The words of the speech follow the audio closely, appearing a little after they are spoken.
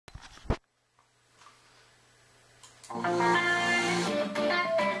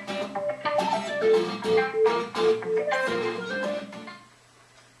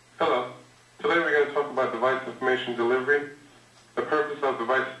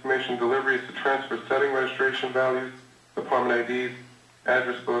delivery is to transfer setting registration values, department IDs,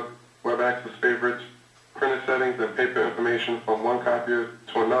 address book, web access favorites, printer settings, and paper information from one copier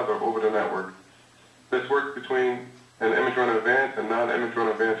to another over the network. This works between an image run advanced and non-image run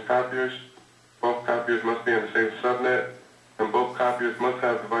advanced copiers. Both copiers must be on the same subnet, and both copiers must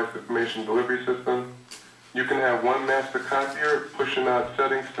have device information delivery system. You can have one master copier pushing out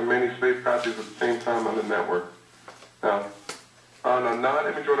settings to many slave copiers at the same time on the network. Now, on a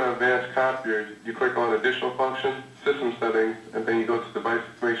non-image run advanced copier, you click on Additional Functions, System Settings, and then you go to Device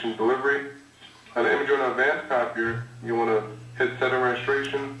Information Delivery. On an image run advanced copier, you want to hit Setting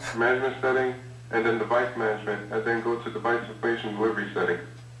Registration, Management Settings, and then Device Management, and then go to Device Information Delivery Settings.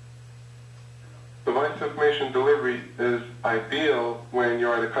 Device Information Delivery is ideal when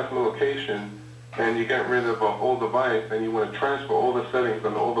you're at a customer location and you get rid of an old device and you want to transfer all the settings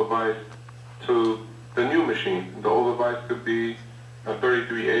on the old device to the new machine. The old device could be a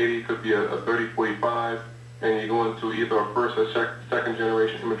 3380, could be a 3045, and you go into either a first or second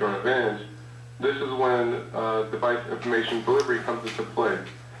generation image run advanced. This is when device information delivery comes into play.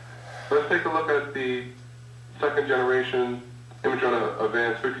 Let's take a look at the second generation image run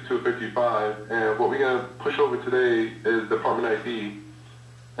advanced 5255, and what we're going to push over today is department ID.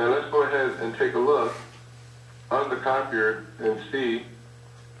 And let's go ahead and take a look on the copier and see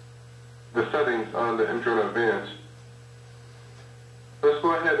the settings on the image run advanced. Let's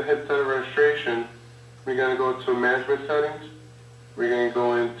go ahead and hit Setting Registration. We're going to go to Management Settings. We're going to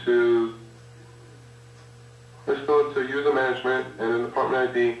go into, let's go to User Management and then Department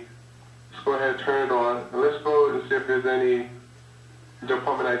ID. Let's go ahead and turn it on. And let's go and see if there's any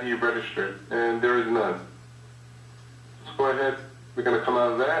department ID registered. And there is none. Let's go ahead. We're going to come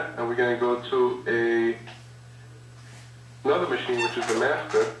out of that and we're going to go to another machine, which is the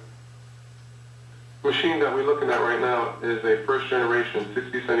master. The machine that we're looking at right now is a first generation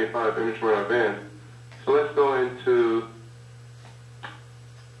 6075 image run advanced. So let's go into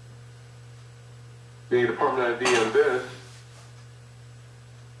the department ID on this.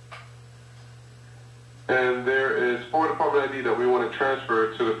 And there is 4 department ID that we want to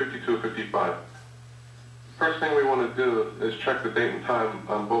transfer to the 5255. First thing we want to do is check the date and time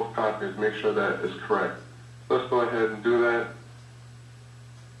on both copies, make sure that is correct. Let's go ahead and do that.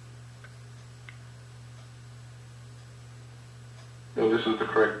 And this is the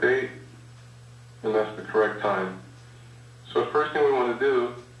correct date, and that's the correct time. So the first thing we want to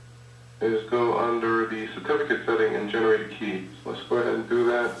do is go under the certificate setting and generate a key. So let's go ahead and do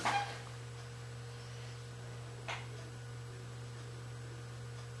that.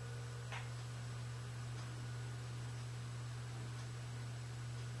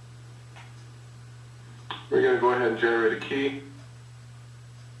 We're going to go ahead and generate a key.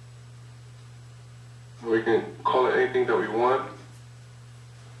 We can call it anything that we want.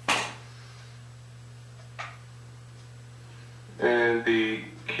 And the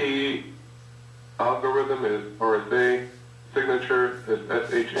key algorithm is RSA, signature is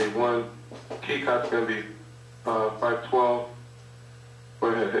SHA1, key code is going to be 512. Go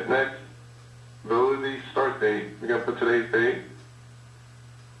ahead and hit next. Validity start date, we're going to put today's date.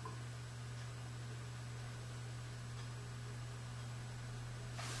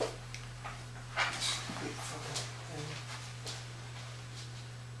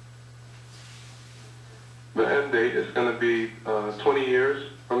 The end date is going to be 20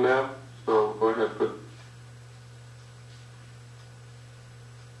 years from now, so go ahead and put.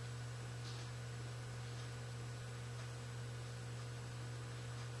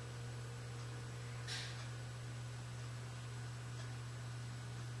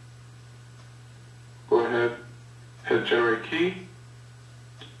 Go ahead, hit generate key.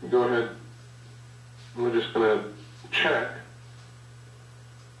 Go ahead, we're just going to check.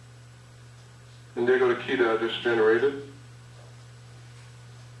 And there go the key that I just generated.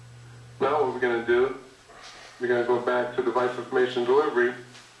 Now what we're going to do, we're going to go back to device information delivery, and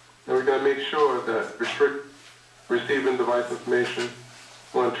we're going to make sure that restrict receiving device information,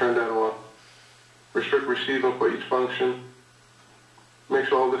 we want to turn that off. Restrict receiving for each function. Make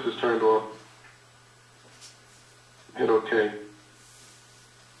sure all this is turned off. Hit OK.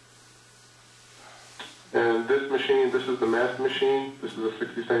 And this machine, this is the master machine, this is a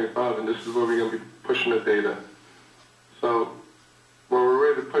 6075, and this is where we're going to be pushing the data. So when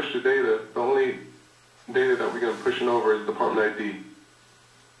we're ready to push the data, the only data that we're going to be pushing over is department ID.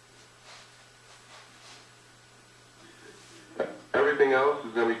 Everything else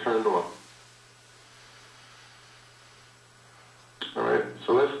is going to be turned off. Alright,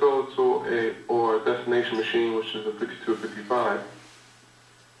 so let's go to our destination machine, which is a 5255.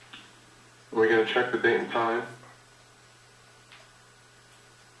 We're going to check the date and time.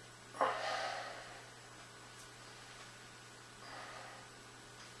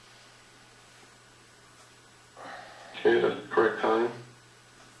 Okay, that's the correct time.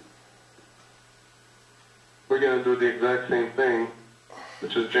 We're going to do the exact same thing,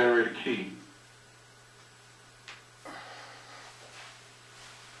 which is generate a key.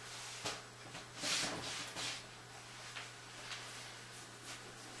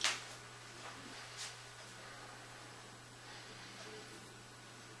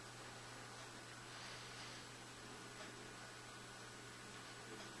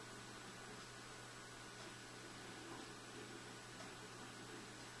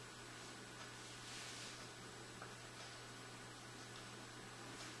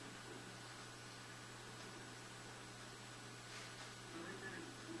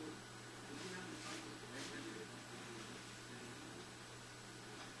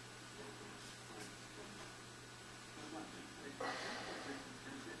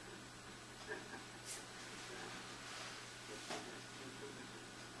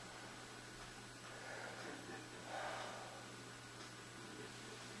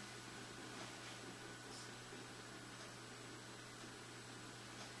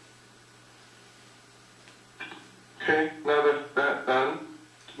 Okay, now that's done,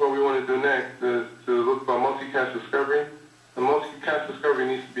 what we want to do next is to look for multicast discovery. The multicast discovery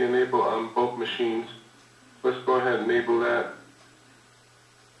needs to be enabled on both machines. Let's go ahead and enable that.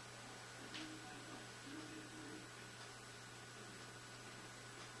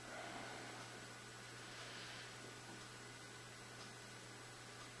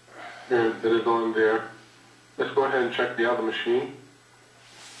 Here it is on there. Let's go ahead and check the other machine.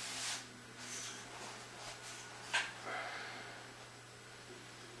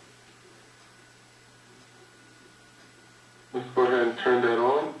 Let's go ahead and turn that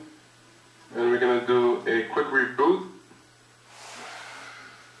on. And we're going to do a quick reboot.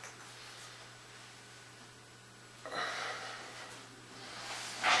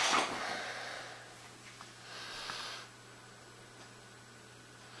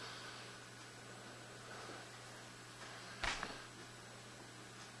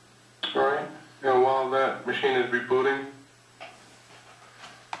 Alright, and while that machine is rebooting,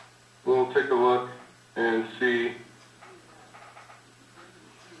 we'll take a look and see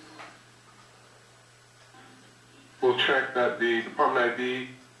we'll check that the department ID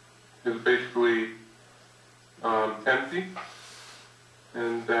is basically empty,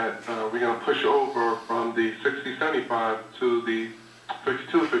 and that we're going to push over from the 6075 to the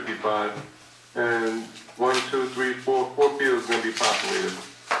 5255, and 1, 2, 3, 4 fields are going to be populated.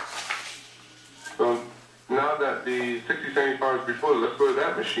 So now that the 6075 is rebooted, let's go to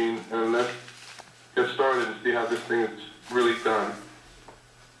that machine and let's get started and see how this thing is really done.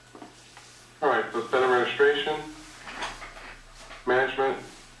 Alright, so center registration, management,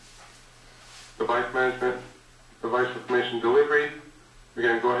 device information delivery. We're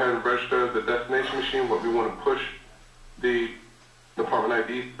going to go ahead and register the destination machine, what we want to push the department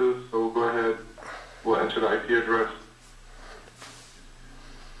IDs to. So we'll go ahead, we'll enter the IP address.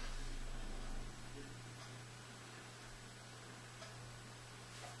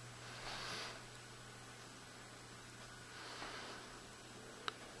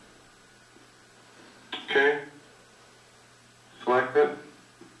 Okay, select it,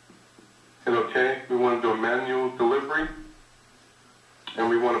 hit OK. We want to do a manual delivery, and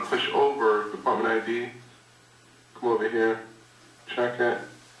we want to push over department ID. Come over here, check it.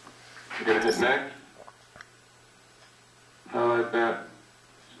 We're going to hit next, highlight that,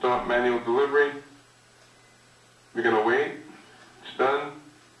 start manual delivery. We're going to wait, it's done.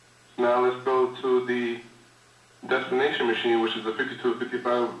 Now let's go to the destination machine, which is the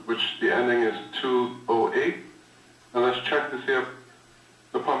 5255, which the ending is 208. And let's check to see if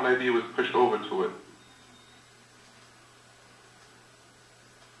the department ID was pushed over to it.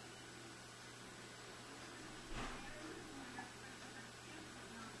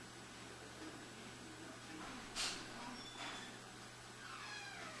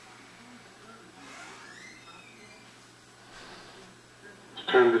 Let's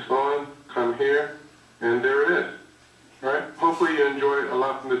turn this on, come here, and there it is. Alright, hopefully you enjoyed a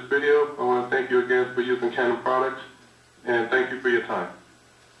lot from this video. I want to thank you again for using Canon products, and thank you for your time.